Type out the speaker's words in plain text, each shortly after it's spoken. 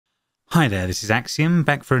Hi there, this is Axiom,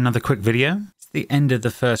 back for another quick video. It's the end of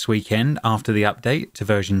the first weekend after the update to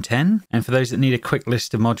version 10, and for those that need a quick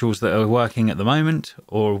list of modules that are working at the moment,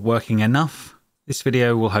 or working enough, this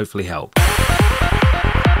video will hopefully help.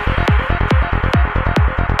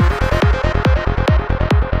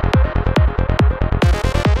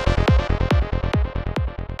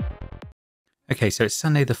 Okay, so it's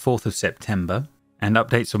Sunday the 4th of September, and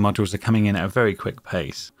updates of modules are coming in at a very quick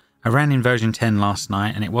pace. I ran in version 10 last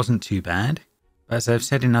night and it wasn't too bad, but as I've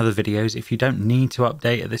said in other videos, if you don't need to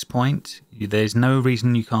update at this point, there's no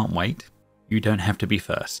reason you can't wait. You don't have to be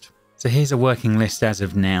first. So here's a working list as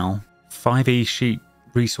of now. 5e sheet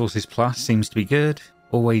resources plus seems to be good.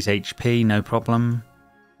 Always HP, no problem.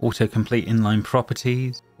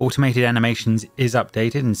 Autocomplete-inline-properties. Automated animations is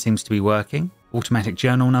updated and seems to be working. Automatic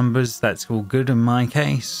journal numbers, that's all good in my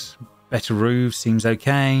case. Betterroofs seems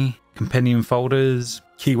okay. Compendium-folders.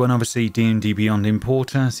 Key one, obviously,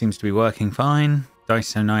 ddb-importer seems to be working fine. Dice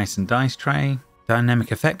So Nice and Dice Tray.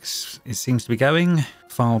 Dynamic effects, it seems to be going.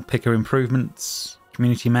 File picker improvements.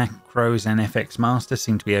 Community macros and FX master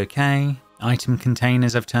seem to be okay. Item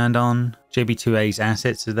containers I've turned on. JB2A's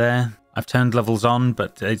assets are there. I've turned levels on,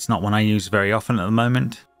 but it's not one I use very often at the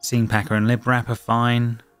moment. Scene packer and libwrap are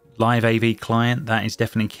fine. Live AV client, that is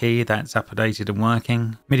definitely key. That's updated and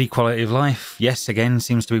working. MIDI quality of life, yes, again,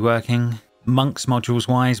 seems to be working. Monks modules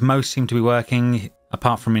wise, most seem to be working,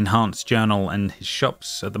 apart from enhanced journal and his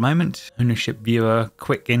shops at the moment. Ownership viewer,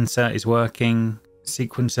 quick insert is working.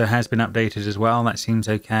 Sequencer has been updated as well, that seems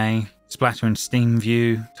okay. Splatter and Steam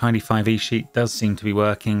view, Tidy 5e sheet does seem to be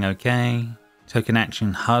working okay. Token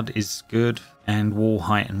action HUD is good, and wall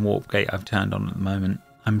height and warp gate I've turned on at the moment.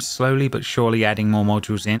 I'm slowly but surely adding more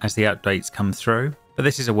modules in as the updates come through, but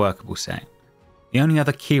this is a workable set. The only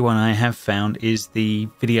other key one I have found is the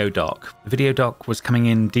video dock. The video dock was coming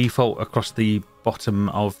in default across the bottom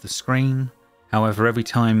of the screen. However, every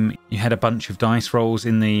time you had a bunch of dice rolls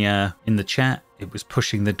in the chat, it was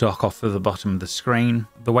pushing the dock off of the bottom of the screen.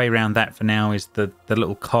 The way around that for now is the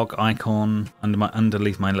little cog icon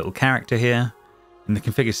underneath my little character here. In the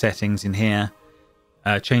configure settings in here,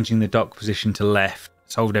 changing the dock position to left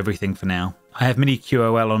solved everything for now. I have MIDI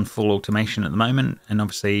QOL on full automation at the moment, and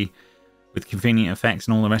obviously with convenient effects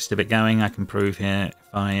and all the rest of it going, I can prove here if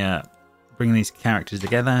I bring these characters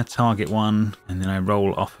together, target one, and then I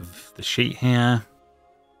roll off of the sheet here.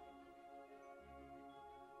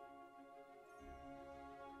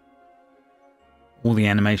 All the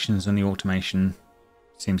animations and the automation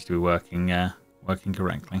seems to be working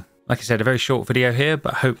correctly. Like I said, a very short video here,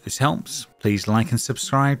 but I hope this helps. Please like and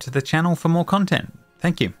subscribe to the channel for more content.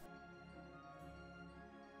 Thank you.